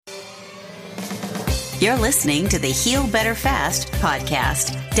You're listening to the Heal Better Fast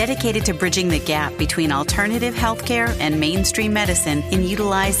podcast, dedicated to bridging the gap between alternative healthcare and mainstream medicine in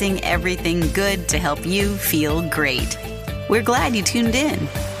utilizing everything good to help you feel great. We're glad you tuned in.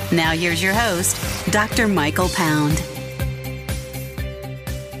 Now here's your host, Dr. Michael Pound.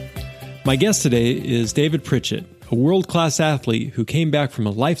 My guest today is David Pritchett, a world-class athlete who came back from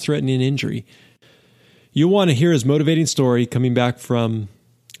a life-threatening injury. You'll want to hear his motivating story coming back from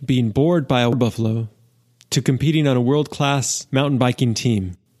being bored by a buffalo to competing on a world-class mountain biking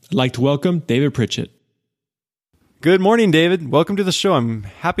team. I'd like to welcome David Pritchett. Good morning, David. Welcome to the show. I'm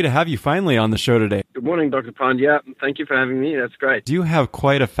happy to have you finally on the show today. Good morning, Dr. Pond. Yeah, thank you for having me. That's great. You have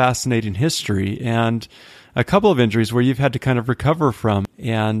quite a fascinating history and a couple of injuries where you've had to kind of recover from.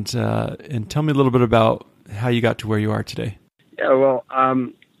 And tell me a little bit about how you got to where you are today. Yeah, well,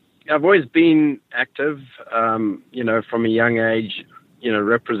 I've always been active, from a young age,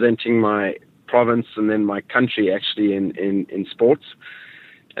 representing my province and then my country actually in sports.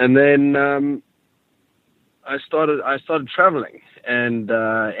 And then I started traveling and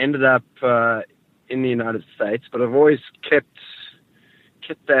ended up in the United States, but I've always kept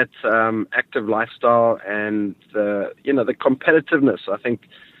that active lifestyle and the competitiveness. I think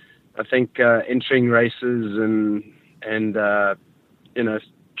entering races and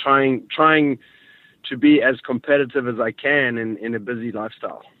trying to be as competitive as I can in a busy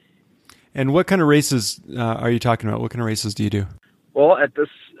lifestyle. And what kind of races are you talking about? What kind of races do you do? Well, at this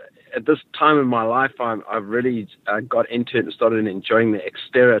time in my life, I've really got into it and started enjoying the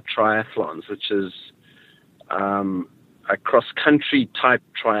exterior triathlons, which is a cross-country type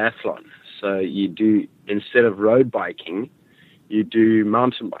triathlon. So you do, instead of road biking, you do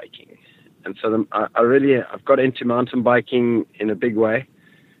mountain biking. And so I've got into mountain biking in a big way.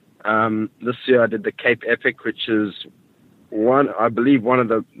 This year I did the Cape Epic, which is one of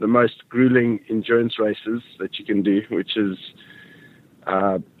the most grueling endurance races that you can do, which is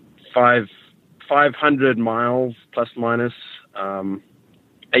 500 miles plus minus, 8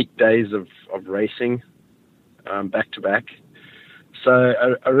 days of racing back to back. So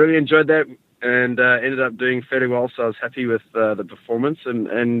I really enjoyed that and ended up doing fairly well. So I was happy with the performance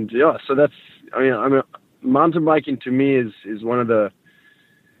and yeah. So mountain biking to me is one of the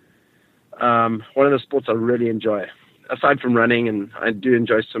sports I really enjoy, aside from running, and I do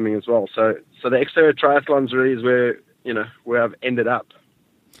enjoy swimming as well. So the exterior triathlons really is where I've ended up.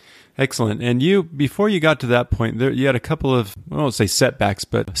 Excellent. And before you got to that point, you had a couple of, I won't say setbacks,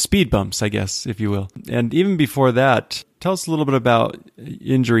 but speed bumps, I guess, if you will. And even before that, tell us a little bit about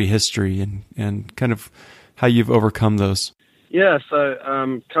injury history and kind of how you've overcome those. Yeah, so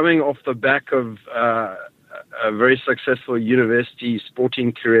coming off the back of a very successful university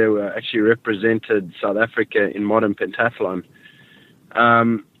sporting career where I actually represented South Africa in modern pentathlon,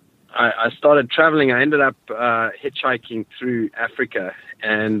 I started traveling. I ended up hitchhiking through Africa.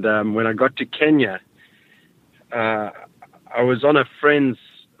 And when I got to Kenya, I was on a friend's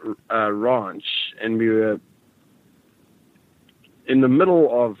ranch, and we were in the middle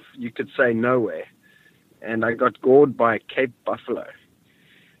of, you could say, nowhere. And I got gored by a Cape buffalo.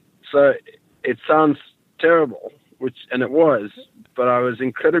 So it sounds terrible, and it was, but I was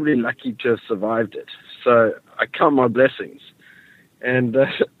incredibly lucky to have survived it. So I count my blessings. And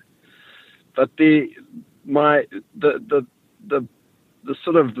but the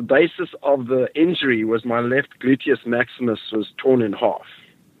sort of the basis of the injury was my left gluteus maximus was torn in half.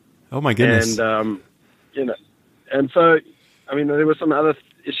 Oh my goodness! And and so there were some other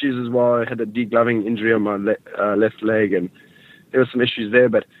issues as well. I had a degloving injury on my left leg, and there were some issues there.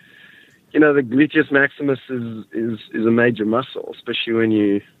 But the gluteus maximus is a major muscle, especially when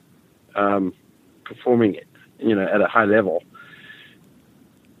you performing it, at a high level.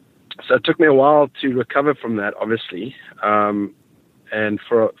 So it took me a while to recover from that, obviously. And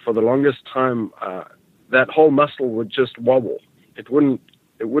for the longest time, that whole muscle would just wobble. It wouldn't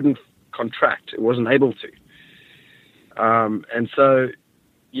contract. It wasn't able to. And so,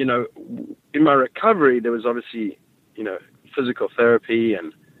 in my recovery, there was obviously, physical therapy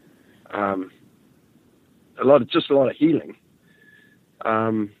and a lot of healing.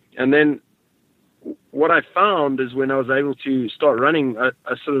 And then what I found is when I was able to start running,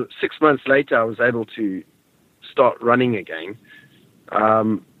 sort of 6 months later, I was able to start running again.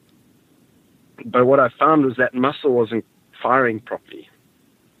 But what I found was that muscle wasn't firing properly.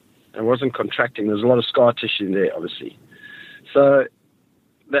 It wasn't contracting. There's a lot of scar tissue there, obviously. So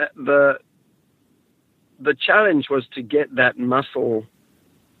the challenge was to get that muscle,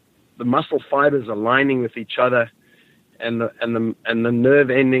 the muscle fibers aligning with each other, and the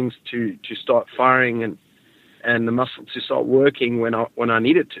nerve endings to start firing, and the muscle to start working when I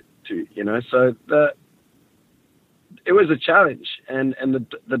needed to. So it was a challenge. And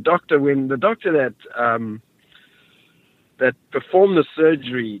the doctor that performed the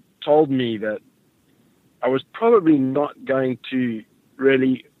surgery told me that I was probably not going to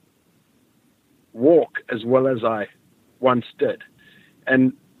really walk as well as I once did,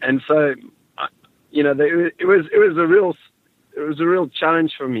 and so it was a real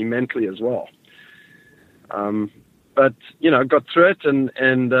challenge for me mentally as well. But I got through it,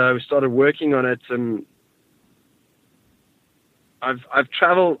 and we started working on it, and I've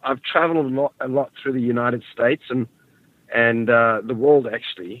traveled a lot through the United States and the world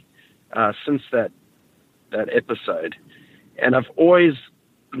actually since that episode, and I've always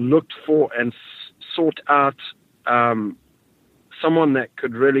looked for and sought out someone that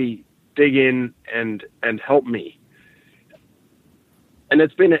could really dig in and help me. And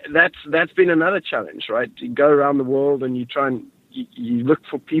that's been another challenge, right? You go around the world and you try and you look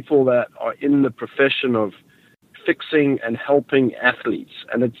for people that are in the profession of fixing and helping athletes,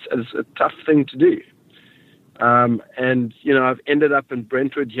 and it's a tough thing to do. And I've ended up in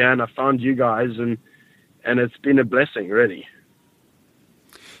Brentwood here, and I found you guys, and it's been a blessing, really.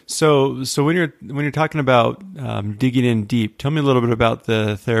 So when you're talking about digging in deep, tell me a little bit about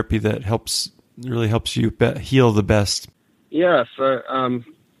the therapy that really helps you heal the best. Yeah, so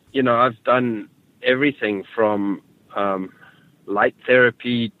I've done everything from light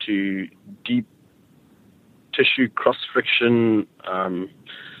therapy to deep tissue cross friction, and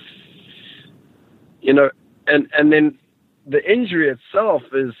then the injury itself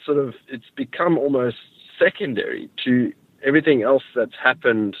is it's become almost secondary to everything else that's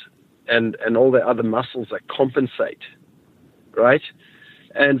happened and all the other muscles that compensate, right?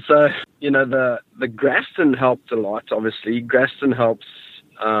 And so, the Graston helped a lot, obviously. Graston helps,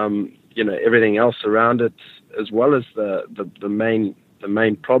 everything else around it, as well as the main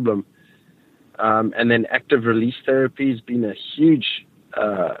problem. And then active release therapy has been a huge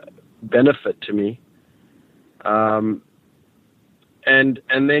benefit to me. And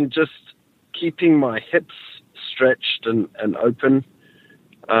then just keeping my hips stretched and open.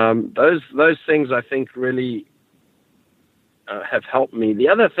 Those things I think really have helped me. The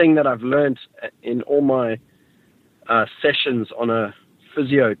other thing that I've learned in all my sessions on a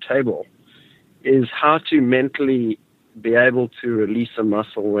physio table is how to mentally be able to release a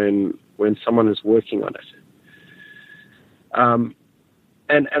muscle when someone is working on it.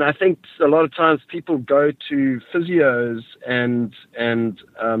 And I think a lot of times people go to physios and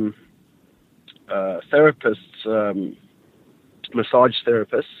therapists, massage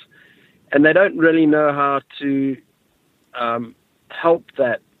therapists, and they don't really know how to help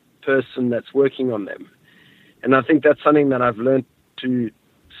that person that's working on them. And I think that's something that I've learned to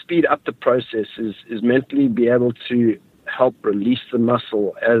speed up the process is mentally be able to help release the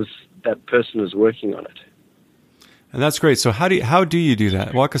muscle as that person is working on it. And that's great. So how do you do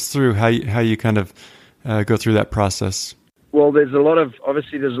that? Walk us through how you kind of go through that process. Well, there's a lot of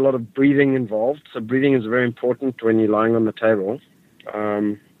breathing involved. So breathing is very important when you're lying on the table.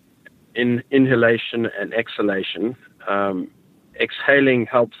 Inhalation and exhalation. Exhaling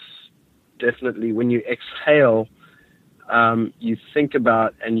helps definitely. When you exhale, you think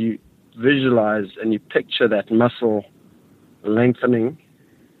about and you visualize and you picture that muscle lengthening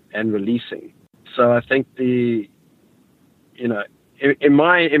and releasing. So I think in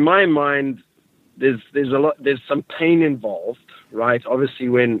my mind, there's some pain involved, right? Obviously,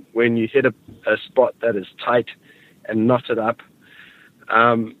 when you hit a spot that is tight and knotted up,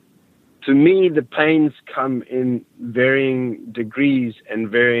 to me, the pains come in varying degrees and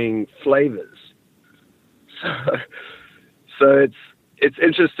varying flavors. So it's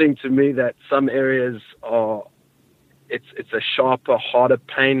interesting to me that some areas it's a sharper, harder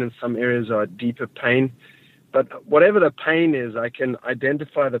pain, and some areas are a deeper pain. But whatever the pain is, I can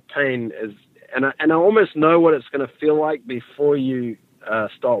identify the pain as, and I almost know what it's going to feel like before you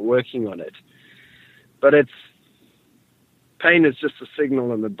start working on it. But pain is just a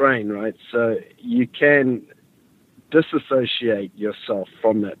signal in the brain, right? So you can disassociate yourself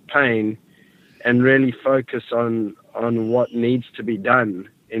from that pain and really focus on what needs to be done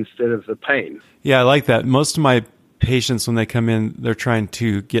instead of the pain. Yeah, I like that. Most of my patients, when they come in, they're trying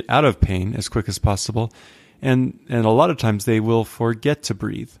to get out of pain as quick as possible. And a lot of times they will forget to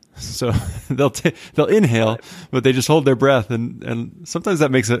breathe. So they'll inhale, but they just hold their breath. And sometimes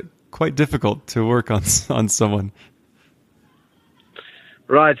that makes it quite difficult to work on someone.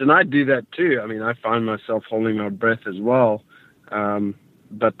 Right. And I do that too. I mean, I find myself holding my breath as well.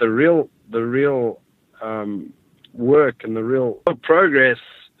 But the real work and the real progress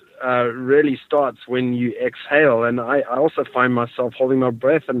really starts when you exhale. And I also find myself holding my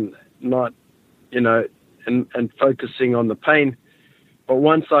breath and not, and focusing on the pain. But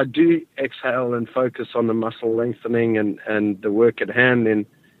once I do exhale and focus on the muscle lengthening and the work at hand, then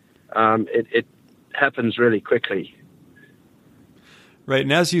it happens really quickly. Right.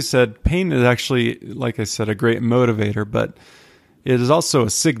 And as you said, pain is actually, like I said, a great motivator, but it is also a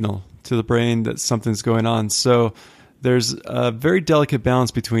signal to the brain that something's going on. So there's a very delicate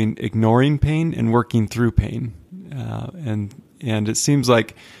balance between ignoring pain and working through pain. And it seems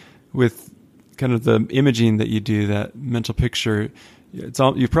like with kind of the imaging that you do, that mental picture,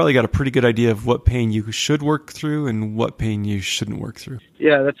 you've probably got a pretty good idea of what pain you should work through and what pain you shouldn't work through.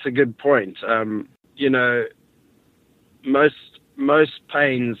 Yeah, that's a good point. Most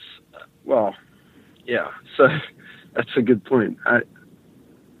pains, so that's a good point.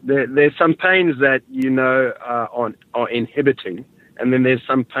 There's some pains that are inhibiting, and then there's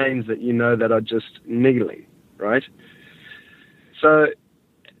some pains that that are just niggling, right? So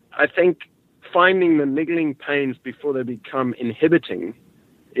I think finding the niggling pains before they become inhibiting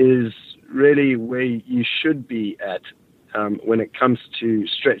is really where you should be at when it comes to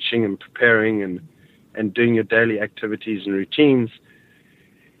stretching and preparing and doing your daily activities and routines,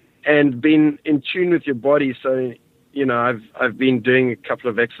 and being in tune with your body. So, I've been doing a couple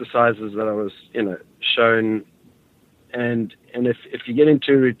of exercises that I was, shown, and if you get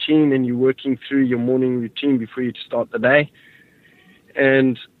into a routine and you're working through your morning routine before you start the day,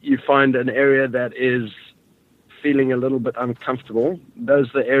 and you find an area that is feeling a little bit uncomfortable, those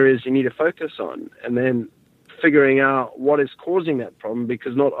are the areas you need to focus on, and then figuring out what is causing that problem,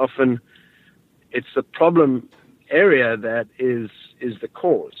 because not often it's the problem area that is the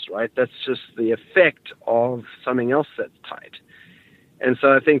cause, right? That's just the effect of something else that's tight. And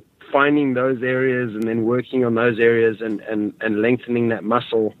so I think finding those areas and then working on those areas and lengthening that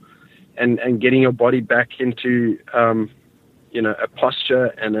muscle and getting your body back into a posture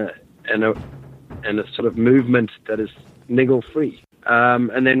and a sort of movement that is niggle free.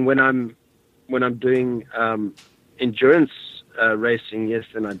 And then when I'm doing endurance racing, yes,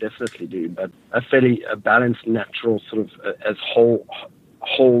 then I definitely do. But a fairly balanced, natural sort of as whole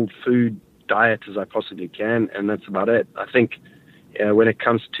food diet as I possibly can, and that's about it. I think when it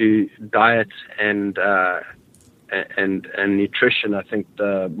comes to diet and nutrition, I think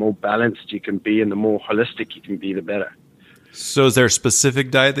the more balanced you can be and the more holistic you can be, the better. So is there a specific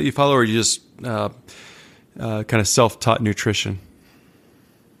diet that you follow, or you just kind of self-taught nutrition?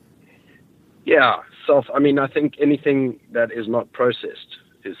 Yeah, I think anything that is not processed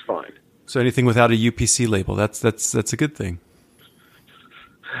is fine. So anything without a UPC label, that's a good thing.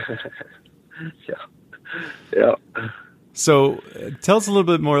 Yeah. So tell us a little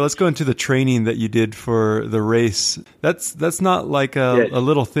bit more. Let's go into the training that you did for the race. That's not like a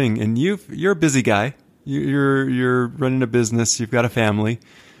little thing. And you're a busy guy. You're running a business. You've got a family.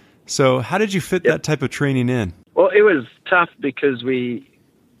 So how did you fit that type of training in? Well, it was tough because we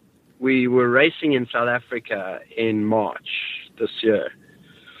were racing in South Africa in March this year.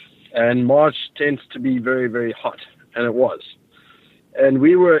 And March tends to be very, very hot, and it was. And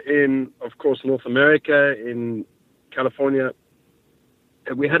we were in, of course, North America, in California,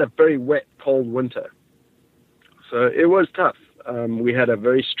 and we had a very wet, cold winter. So it was tough. We had a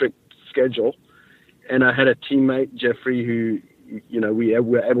very strict schedule, and I had a teammate, Jeffrey, who, we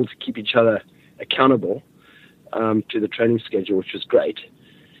were able to keep each other accountable to the training schedule, which was great.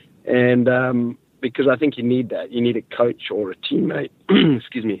 And because I think you need that. You need a coach or a teammate,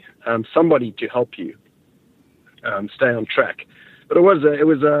 somebody to help you stay on track. But it was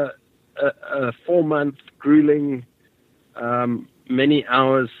a 4-month grueling, many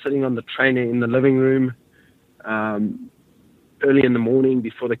hours sitting on the trainer in the living room, early in the morning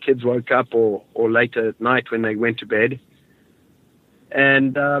before the kids woke up, or later at night when they went to bed.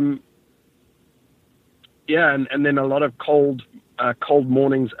 And and then a lot of cold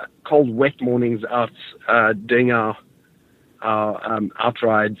wet mornings out doing our out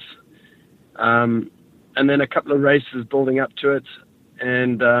rides, and then a couple of races building up to it,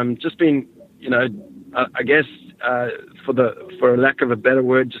 and just being, I guess for a lack of a better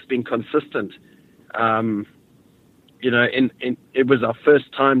word, just being consistent. It was our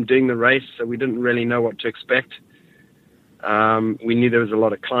first time doing the race, so we didn't really know what to expect. We knew there was a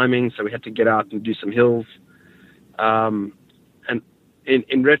lot of climbing, so we had to get out and do some hills. And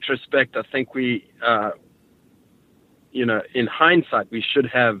in retrospect, I think we, in hindsight, we should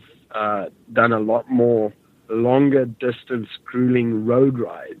have done a lot more longer distance grueling road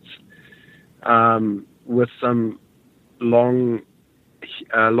rides with some long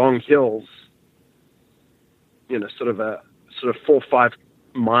hills, sort of 4 or 5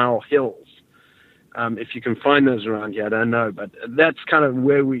 mile hills. If you can find those around here, I don't know, but that's kind of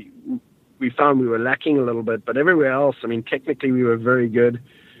where we found we were lacking a little bit, but everywhere else, I mean, technically we were very good.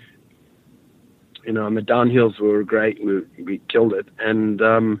 On the downhills we were great. We killed it, and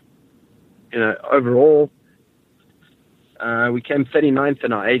overall we came 39th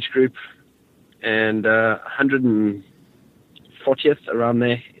in our age group, and 140th around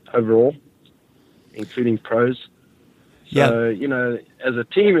there overall, including pros. So as a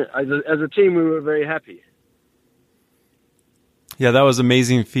team, we were very happy. Yeah, that was an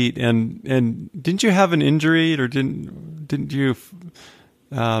amazing feat. And didn't you have an injury, or didn't you?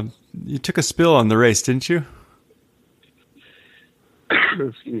 You took a spill on the race, didn't you?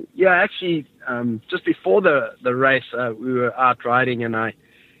 Yeah, actually, just before the race, we were out riding, and I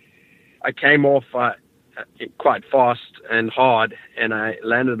came off quite fast and hard, and I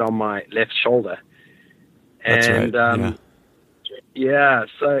landed on my left shoulder. That's and, right. Yeah,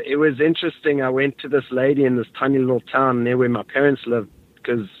 so it was interesting. I went to this lady in this tiny little town near where my parents lived,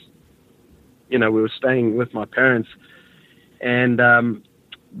 because, we were staying with my parents. And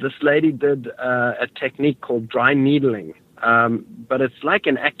this lady did a technique called dry needling, but it's like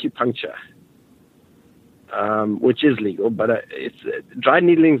an acupuncture, which is legal. But dry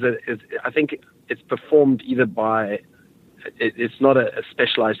needling is, I think it's performed either by, it's not a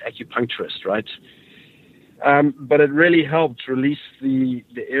specialized acupuncturist, right? But it really helped release the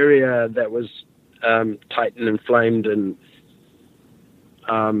area that was tight and inflamed, and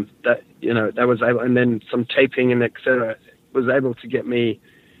that was able, and then some taping and etc. was able to get me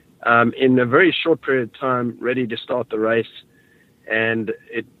in a very short period of time ready to start the race. And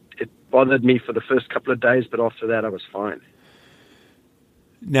it bothered me for the first couple of days, but after that I was fine.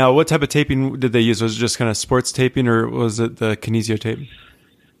 Now, what type of taping did they use? Was it just kind of sports taping, or was it the kinesio tape?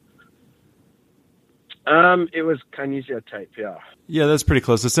 It was kinesio tape, yeah. Yeah, that's pretty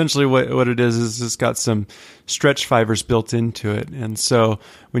close. Essentially what it is it's got some stretch fibers built into it. And so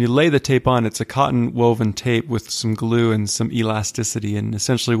when you lay the tape on, it's a cotton woven tape with some glue and some elasticity. And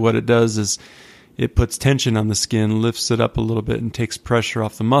essentially what it does is it puts tension on the skin, lifts it up a little bit, and takes pressure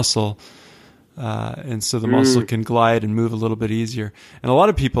off the muscle. And so the muscle can glide and move a little bit easier. And a lot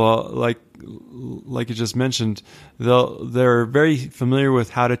of people, like you just mentioned, they're very familiar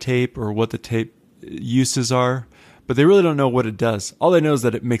with how to tape or what the tape uses are, but they really don't know what it does. All they know is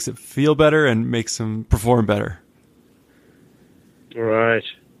that it makes it feel better and makes them perform better. Right.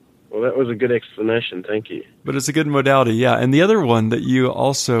 Well, that was a good explanation. Thank you. But it's a good modality, yeah. And the other one that you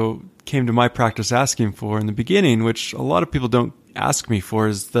also came to my practice asking for in the beginning, which a lot of people don't ask me for,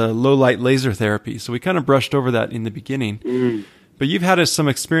 is the low light laser therapy. So we kind of brushed over that in the beginning. But you've had some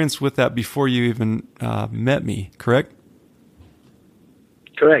experience with that before you even met me, correct?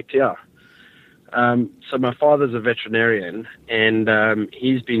 Correct, yeah. So my father's a veterinarian, and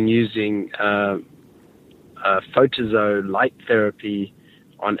he's been using photozo light therapy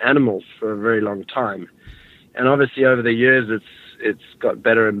on animals for a very long time. And obviously over the years it's got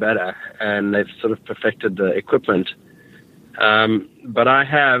better and better, and they've sort of perfected the equipment. But I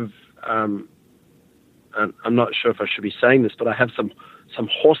have, and I'm not sure if I should be saying this, but I have some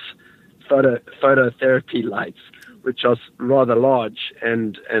horse phototherapy lights, which are rather large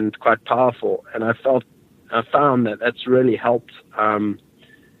and quite powerful. And I found that that's really helped,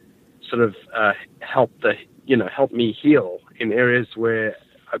 help me heal in areas where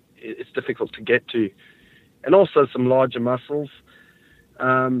it's difficult to get to, and also some larger muscles.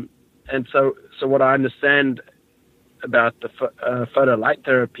 And so what I understand about the photo light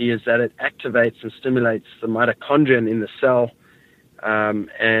therapy is that it activates and stimulates the mitochondria in the cell,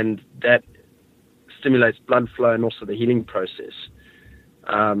 and that stimulates blood flow and also the healing process.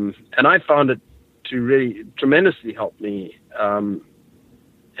 And I found it to really tremendously help me. I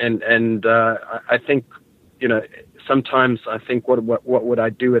think, sometimes I think, what would I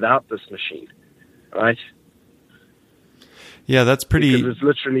do without this machine, right? Yeah, that's pretty. Because it's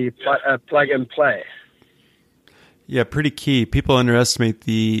literally plug and play. Yeah, pretty key. People underestimate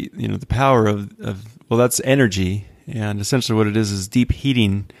the power of that's energy, and essentially what it is deep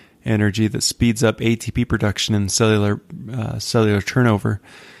heating energy that speeds up ATP production and cellular turnover.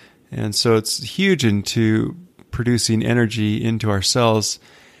 And so it's huge into producing energy into our cells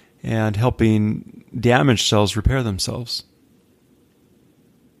and helping damaged cells repair themselves.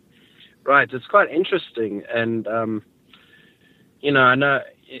 Right. It's quite interesting. And, I know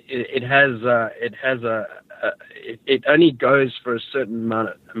it only goes for a certain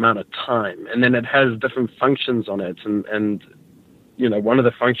amount of time, and then it has different functions on it. And one of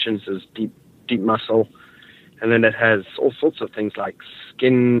the functions is deep muscle, and then it has all sorts of things like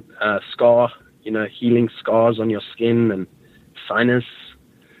skin scar, healing scars on your skin, and sinus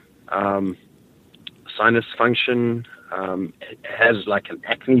function, It has like an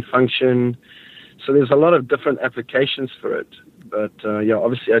acne function. So there's a lot of different applications for it. But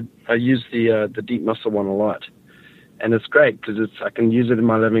obviously I use the deep muscle one a lot, and it's great because I can use it in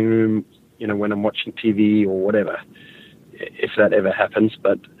my living room, when I'm watching TV or whatever, if that ever happens.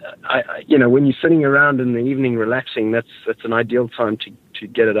 But when you're sitting around in the evening relaxing, that's an ideal time to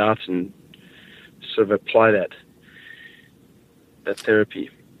get it out and sort of apply that therapy.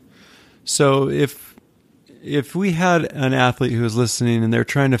 So if we had an athlete who was listening and they're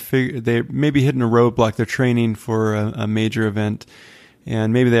trying to they're maybe hitting a roadblock, they're training for a major event,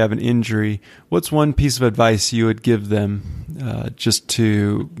 and maybe they have an injury, what's one piece of advice you would give them just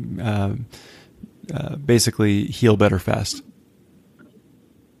to basically heal better fast?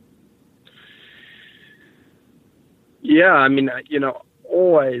 Yeah, I mean,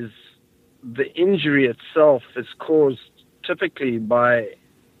 always the injury itself is caused typically by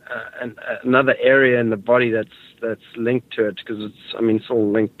another area in the body that's linked to it, because it's all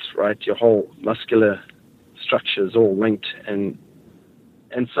linked, right? Your whole muscular structure is all linked, and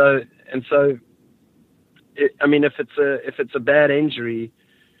so if it's a bad injury,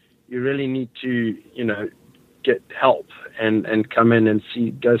 you really need to get help and come in and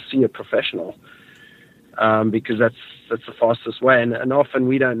go see a professional, because that's the fastest way, and often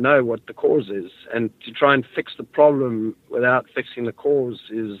we don't know what the cause is, and to try and fix the problem without fixing the cause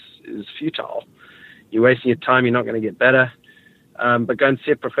is futile. You're wasting your time. You're not going to get better. But go and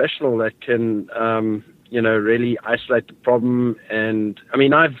see a professional that can really isolate the problem. And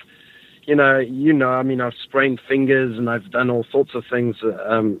I've sprained fingers, and I've done all sorts of things,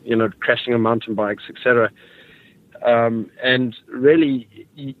 crashing on mountain bikes, etc. And really,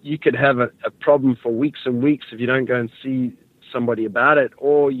 you could have a problem for weeks and weeks if you don't go and see somebody about it,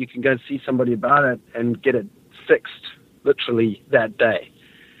 or you can go and see somebody about it and get it fixed literally that day.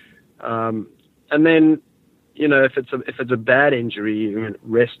 And then, if it's a bad injury,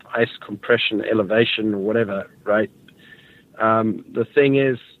 rest, ice, compression, elevation, or whatever, right? The thing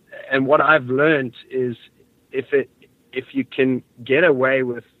is, and what I've learned is, if you can get away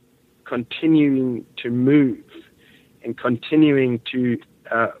with continuing to move and continuing to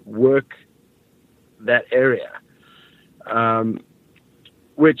work that area,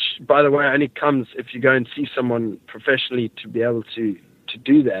 which, by the way, only comes if you go and see someone professionally to be able to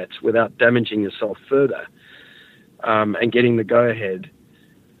do that without damaging yourself further, and getting the go-ahead.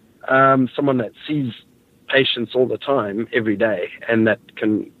 Someone that sees patients all the time, every day, and that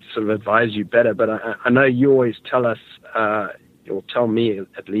can sort of advise you better. But I know you always tell us, or tell me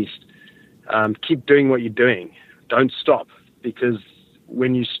at least, keep doing what you're doing. Don't stop, because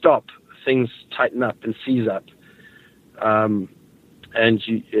when you stop, things tighten up and seize up. And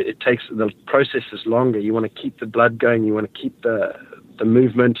it takes, the process is longer. You want to keep the blood going. You want to keep the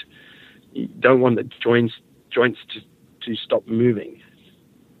movement. You don't want the joints to stop moving.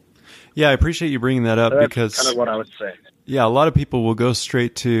 Yeah, I appreciate you bringing that up, because that's kind of what I would say. Yeah, a lot of people will go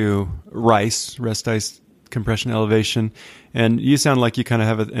straight to RICE, rest, ice, compression, elevation, and you sound like you kind of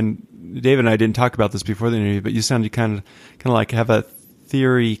have and David and I didn't talk about this before the interview, but you sound kind of like have a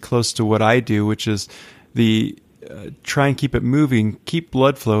theory close to what I do, which is the try and keep it moving, keep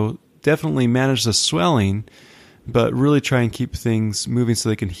blood flow, definitely manage the swelling, but really try and keep things moving so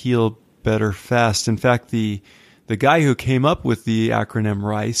they can heal better fast. In fact, the guy who came up with the acronym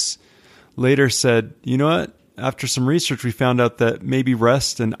RICE later said, you know what? After some research, we found out that maybe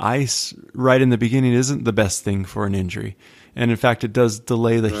rest and ice right in the beginning isn't the best thing for an injury. And in fact, it does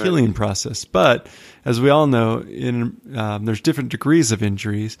delay the healing process. But as we all know, there's different degrees of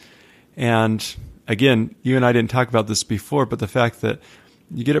injuries. And again, you and I didn't talk about this before, but the fact that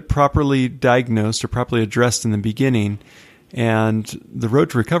you get it properly diagnosed or properly addressed in the beginning, and the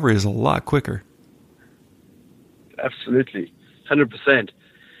road to recovery is a lot quicker. Absolutely, 100%.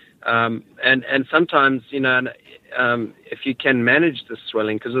 And sometimes, if you can manage the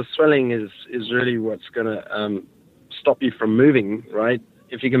swelling, because the swelling is really what's going to stop you from moving, right?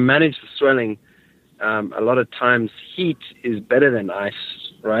 If you can manage the swelling, a lot of times heat is better than ice,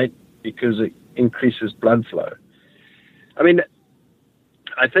 right? Because it increases blood flow. I mean,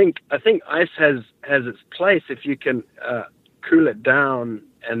 I think ice has its place if you can cool it down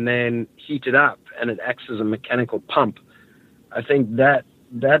and then heat it up, and it acts as a mechanical pump. I think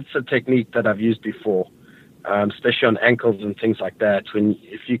that's a technique that I've used before, especially on ankles and things like that.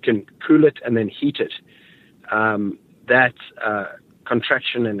 If you can cool it and then heat it, that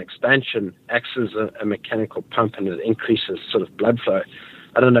contraction and expansion acts as a mechanical pump, and it increases sort of blood flow.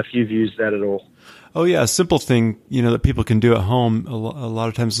 I don't know if you've used that at all. Oh yeah, a simple thing, that people can do at home a lot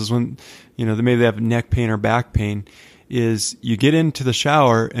of times is when, maybe they have neck pain or back pain, is you get into the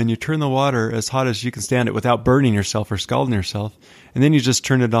shower and you turn the water as hot as you can stand it without burning yourself or scalding yourself. And then you just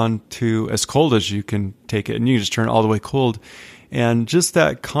turn it on to as cold as you can take it, and you just turn it all the way cold. And just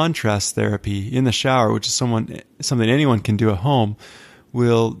that contrast therapy in the shower, which is something anyone can do at home,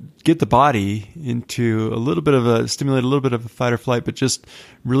 will get the body into stimulate a little bit of a fight or flight, but just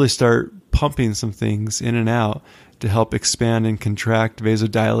really start pumping some things in and out to help expand and contract,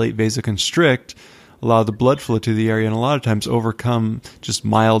 vasodilate, vasoconstrict, allow the blood flow to the area, and a lot of times overcome just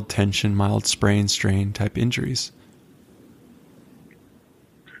mild tension, mild sprain, strain type injuries.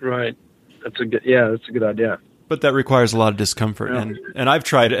 Right. That's a good idea. But that requires a lot of discomfort, Yeah. and I've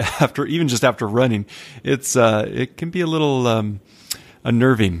tried it after running. It can be a little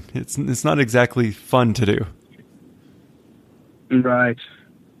unnerving. It's not exactly fun to do. Right.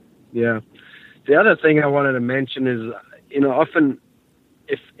 Yeah. The other thing I wanted to mention is, often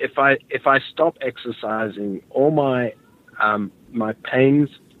if I stop exercising, all my my pains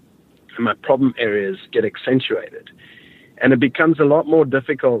and my problem areas get accentuated, and it becomes a lot more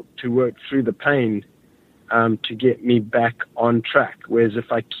difficult to work through the pain to get me back on track. Whereas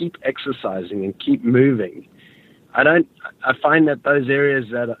if I keep exercising and keep moving, I find that those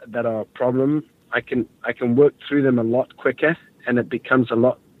areas that are a problem, I can work through them a lot quicker, and it becomes a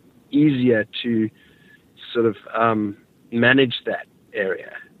lot easier to sort of manage that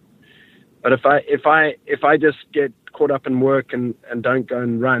area. But if I just get caught up in work and don't go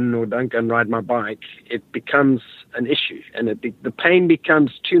and run or don't go and ride my bike, it becomes an issue, and the pain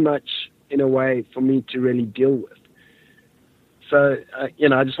becomes too much in a way for me to really deal with. So I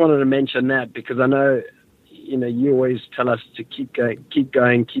just wanted to mention that, because I know you always tell us to keep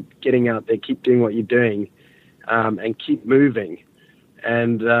going, keep getting out there, keep doing what you're doing, and keep moving.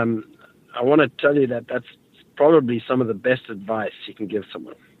 And I want to tell you that that's probably some of the best advice you can give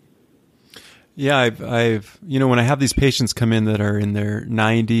someone. Yeah, I've when I have these patients come in that are in their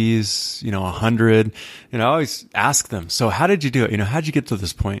 90s, 100, I always ask them, so how did you do it? How'd you get to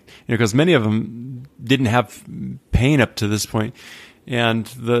this point? Because many of them didn't have pain up to this point. And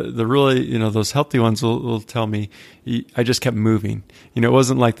the really, those healthy ones will tell me, I just kept moving. It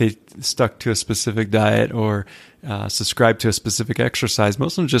wasn't like they stuck to a specific diet or subscribed to a specific exercise.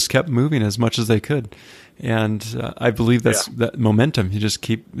 Most of them just kept moving as much as they could. And I believe that's that momentum.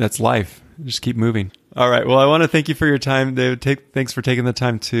 That's life. Just keep moving. All right. Well, I want to thank you for your time, David. Thanks for taking the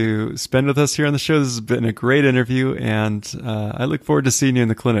time to spend with us here on the show. This has been a great interview, and I look forward to seeing you in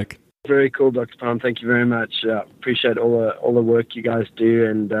the clinic. Very cool, Dr. Palm. Thank you very much. Appreciate all the work you guys do,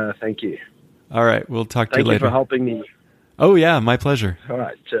 and thank you. All right. We'll talk to you later. Thank you for helping me. Oh, yeah. My pleasure. All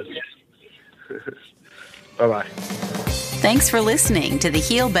right. Cheers. Bye-bye. Thanks for listening to the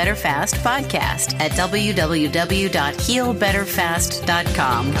Heal Better Fast podcast at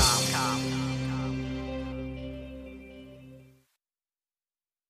www.healbetterfast.com.